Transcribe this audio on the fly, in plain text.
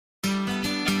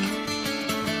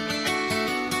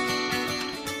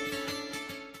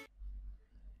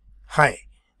Hi,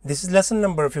 this is lesson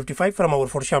number 55 from our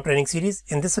Photoshop training series.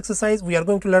 In this exercise, we are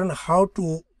going to learn how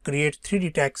to create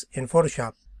 3D text in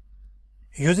Photoshop.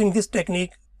 Using this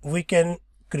technique, we can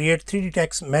create 3D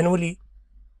text manually.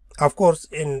 Of course,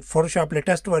 in Photoshop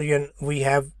latest version, we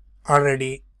have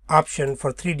already option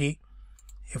for 3D.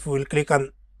 If we will click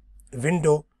on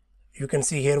window, you can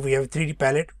see here we have 3D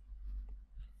palette.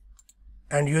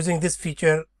 And using this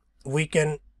feature, we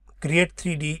can create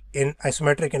 3D in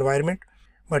isometric environment.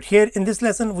 But here in this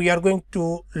lesson, we are going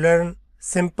to learn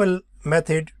simple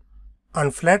method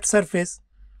on flat surface.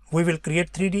 We will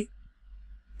create 3D.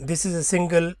 This is a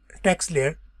single text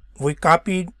layer. We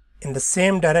copied in the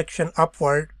same direction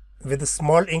upward with a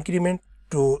small increment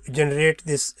to generate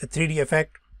this 3D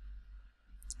effect.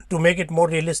 To make it more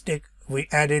realistic, we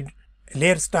added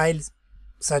layer styles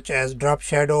such as drop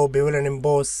shadow, bevel and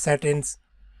emboss, settings.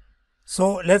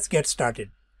 So let's get started.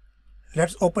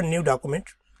 Let's open new document.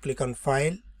 Click on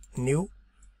File, New.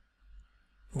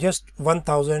 Just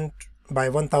 1000 by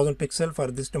 1000 pixel for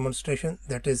this demonstration.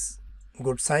 That is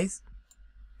good size.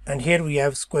 And here we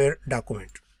have square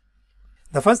document.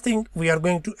 The first thing, we are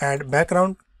going to add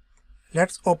background.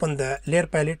 Let's open the layer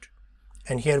palette,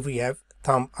 and here we have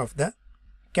thumb of the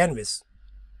canvas.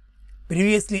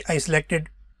 Previously I selected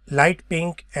light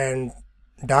pink and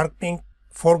dark pink,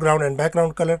 foreground and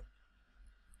background color.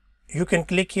 You can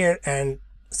click here and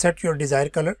set your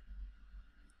desired color.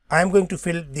 I am going to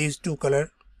fill these two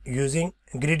colors using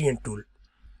gradient tool.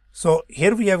 So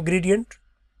here we have gradient.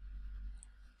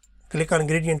 Click on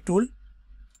gradient tool.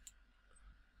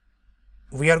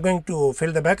 We are going to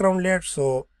fill the background layer,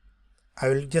 so I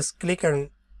will just click and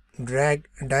drag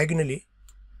diagonally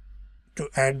to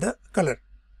add the color.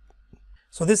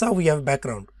 So this is how we have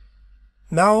background.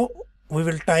 Now we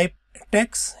will type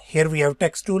text. Here we have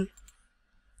text tool.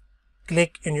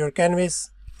 Click in your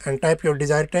canvas and type your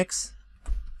desired text.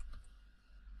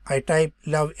 I type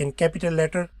love in capital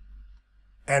letter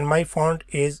and my font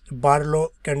is Barlow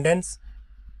Condense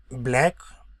black.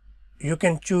 You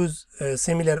can choose a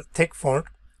similar thick font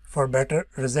for better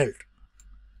result.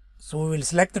 So we will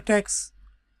select the text.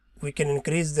 We can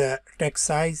increase the text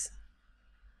size.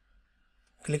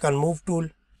 Click on move tool.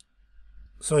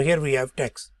 So here we have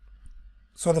text.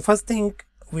 So the first thing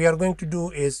we are going to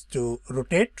do is to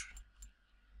rotate,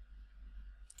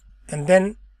 and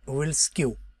then we'll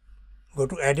skew. Go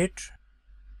to edit,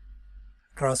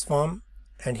 transform,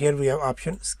 and here we have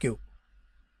option skew.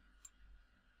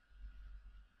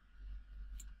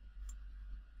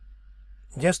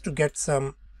 Just to get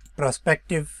some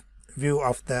perspective view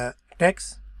of the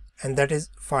text, and that is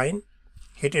fine.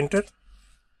 Hit enter.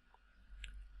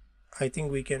 I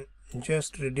think we can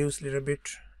just reduce a little bit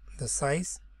the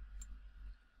size.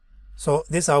 So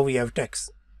this is how we have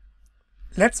text.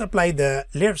 Let's apply the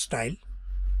layer style.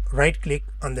 Right click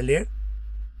on the layer.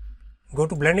 Go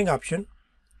to blending option.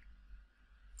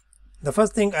 The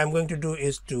first thing I'm going to do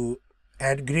is to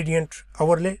add gradient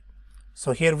overlay.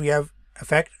 So here we have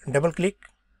effect, double click.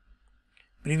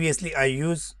 Previously I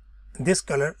use this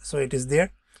color, so it is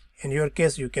there. In your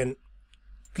case, you can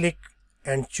click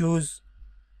and choose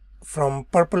from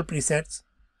purple presets.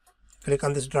 Click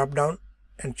on this drop down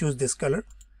and choose this color.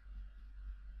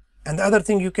 And the other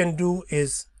thing you can do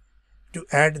is to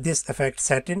add this effect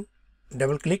satin.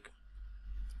 Double click.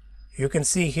 You can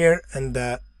see here in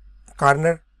the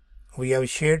corner we have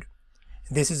shade.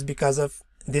 This is because of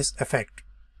this effect.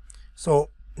 So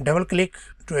double click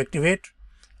to activate,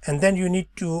 and then you need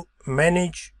to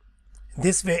manage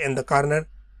this way in the corner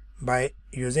by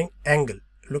using angle.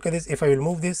 Look at this. If I will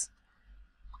move this,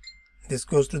 this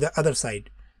goes to the other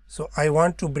side. So I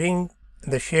want to bring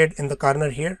the shade in the corner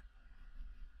here.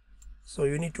 So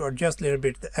you need to adjust a little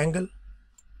bit the angle.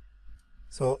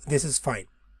 So this is fine.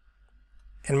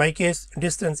 In my case,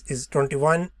 distance is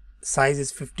 21, size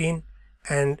is 15,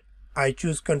 and I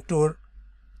choose contour,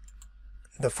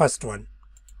 the first one.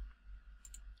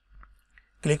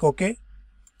 Click OK.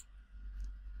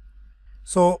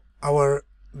 So our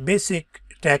basic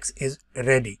text is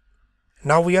ready.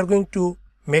 Now we are going to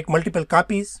make multiple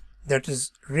copies. That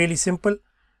is really simple.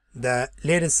 The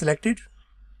layer is selected.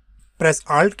 Press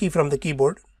Alt key from the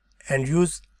keyboard and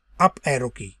use up arrow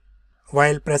key.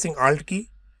 While pressing Alt key,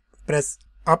 press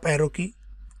up arrow key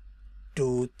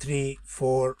 2, 3,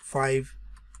 4, 5.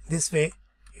 This way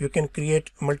you can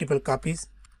create multiple copies.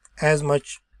 As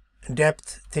much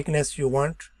depth, thickness you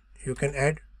want, you can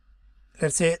add.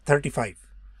 Let's say 35.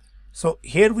 So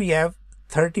here we have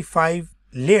 35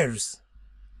 layers.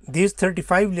 These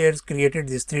 35 layers created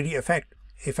this 3D effect.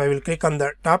 If I will click on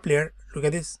the top layer, look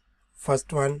at this.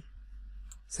 First one,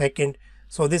 second.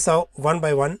 So this is how one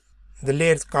by one the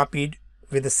layers copied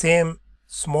with the same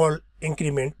small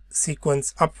increment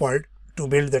sequence upward to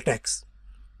build the text.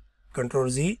 Ctrl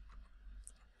Z.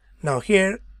 Now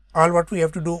here all what we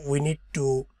have to do, we need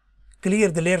to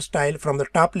clear the layer style from the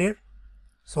top layer.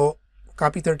 So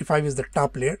copy 35 is the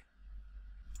top layer.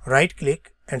 Right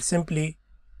click and simply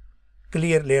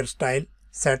clear layer style,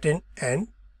 satin and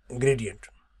gradient.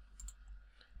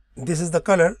 This is the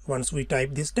color once we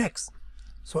type this text.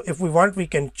 So if we want, we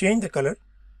can change the color.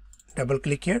 Double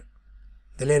click here.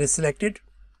 The layer is selected.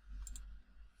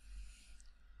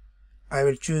 I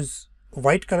will choose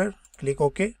white color. Click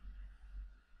OK.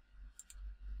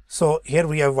 So here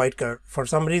we have white color. For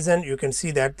some reason you can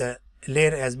see that the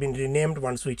layer has been renamed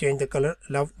once we change the color,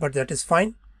 but that is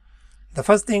fine. The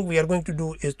first thing we are going to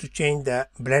do is to change the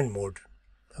blend mode.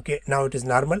 Okay, now it is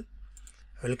normal.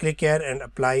 I will click here and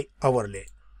apply overlay.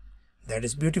 That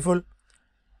is beautiful.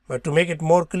 But to make it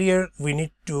more clear, we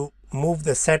need to move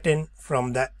the satin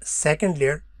from the second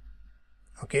layer.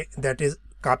 Okay, that is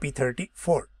copy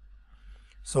 34.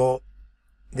 So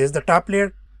this is the top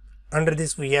layer. Under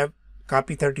this we have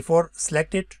copy 34.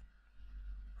 Select it.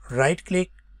 Right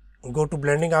click. Go to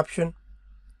blending option.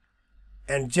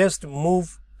 And just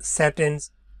move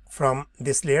satins from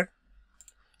this layer.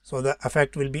 So the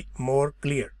effect will be more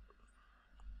clear.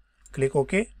 Click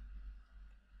OK.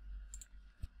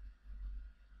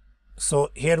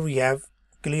 So here we have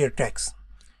clear text.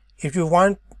 If you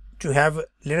want to have a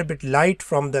little bit light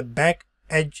from the back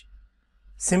edge,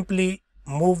 simply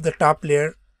move the top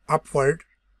layer upward,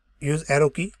 use arrow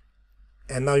key,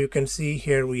 and now you can see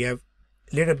here we have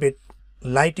little bit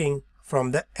lighting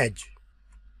from the edge.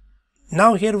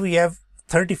 Now here we have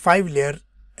 35 layer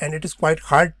and it is quite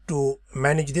hard to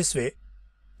manage this way.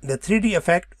 The 3D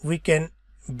effect we can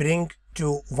bring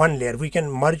to one layer. We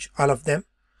can merge all of them.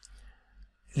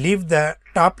 Leave the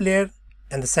top layer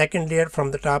and the second layer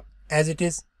from the top as it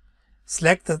is.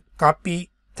 Select the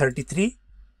copy 33.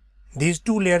 These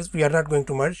two layers we are not going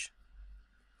to merge.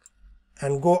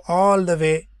 And go all the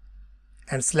way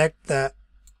and select the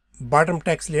bottom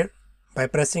text layer by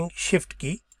pressing Shift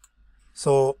key.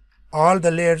 So all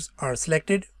the layers are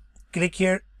selected. Click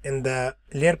here in the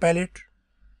layer palette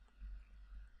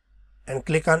and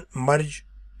click on merge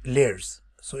layers.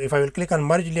 So if I will click on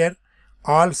merge layer,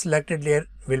 all selected layer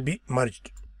will be merged.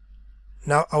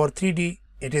 Now our 3D,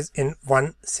 it is in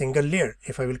one single layer.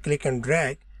 If I will click and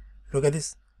drag, look at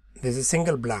this. This is a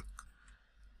single block.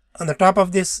 On the top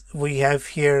of this we have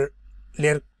here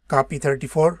layer copy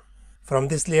 34. From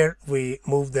this layer we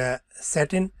move the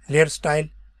satin layer style,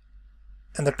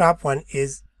 and the top one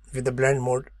is with the blend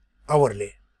mode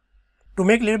overlay. To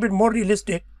make a little bit more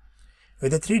realistic,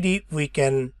 with the 3D we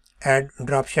can add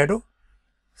drop shadow.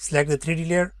 Select the 3D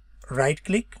layer, right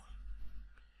click,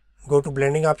 go to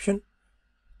blending option,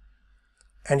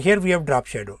 and here we have drop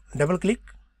shadow. Double click,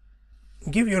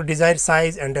 give your desired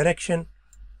size and direction.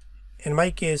 In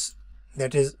my case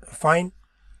that is fine.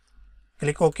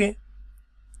 Click OK.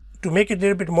 To make it a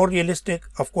little bit more realistic,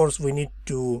 of course we need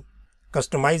to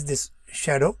customize this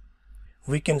shadow.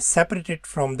 We can separate it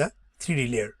from the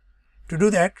 3D layer. To do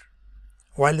that,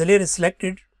 while the layer is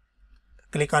selected,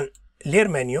 click on layer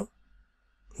menu,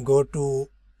 go to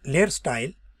layer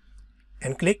style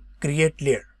and click create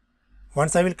layer.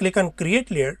 Once I will click on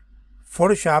create layer,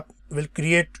 Photoshop will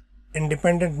create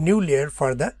independent new layer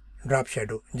for the drop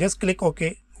shadow. Just click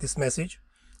OK, this message,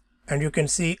 and you can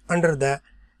see under the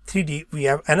 3D we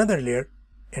have another layer,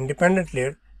 independent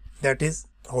layer, that is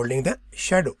holding the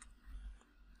shadow.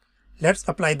 Let's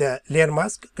apply the layer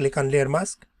mask. Click on layer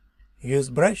mask, use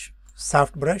brush,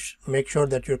 soft brush, make sure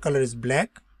that your color is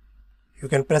black. You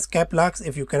can press cap locks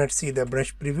if you cannot see the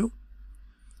brush preview.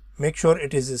 Make sure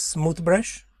it is a smooth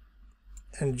brush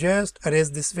and just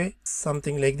erase this way,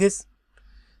 something like this.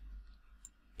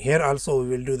 Here also we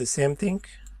will do the same thing.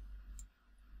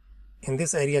 In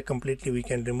this area completely we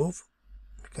can remove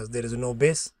because there is no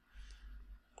base.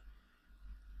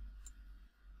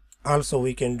 Also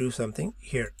we can do something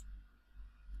here.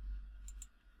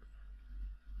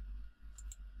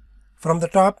 From the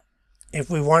top, if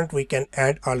we want, we can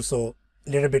add also a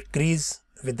little bit crease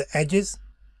with the edges.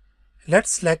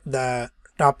 Let's select the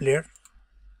top layer,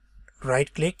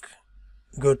 right click,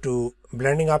 go to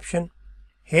blending option.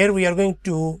 Here we are going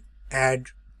to add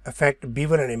effect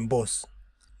bevel and emboss.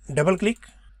 Double click.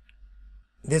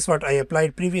 This is what I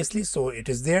applied previously, so it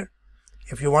is there.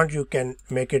 If you want, you can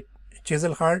make it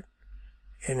chisel hard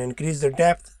and increase the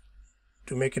depth.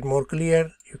 To make it more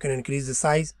clear, you can increase the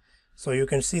size. So you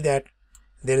can see that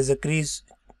there is a crease,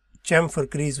 chamfer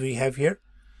crease we have here.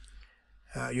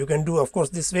 You can do of course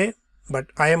this way, but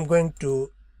I am going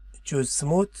to choose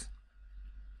smooth,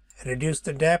 reduce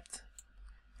the depth,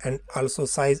 and also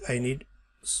size I need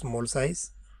small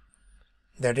size.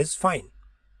 That is fine.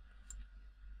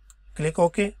 Click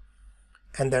OK,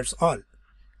 and that's all.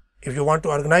 If you want to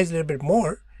organize a little bit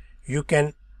more, you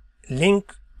can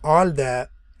link all the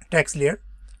text layer.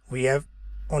 We have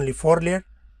only 4 layers,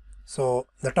 so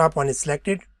the top one is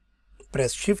selected.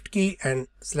 Press Shift key and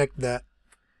select the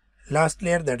last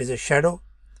layer, that is a shadow.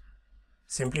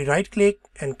 Simply right click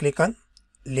and click on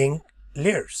link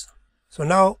layers. So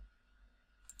now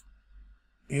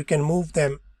you can move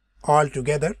them all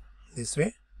together this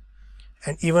way,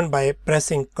 and even by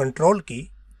pressing Control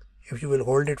key, if you will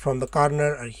hold it from the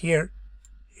corner or here,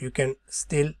 you can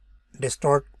still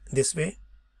distort this way,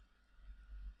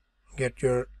 get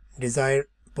your desired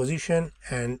position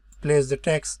and place the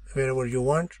text wherever you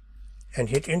want and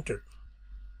hit enter.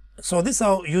 So this is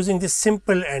how, using this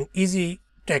simple and easy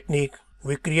technique,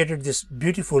 we created this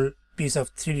beautiful piece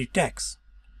of 3D text.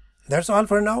 That's all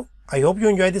for now. I hope you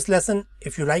enjoyed this lesson.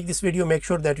 If you like this video, make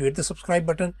sure that you hit the subscribe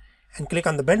button and click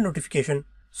on the bell notification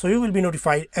so you will be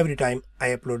notified every time I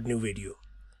upload new video.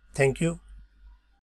 Thank you.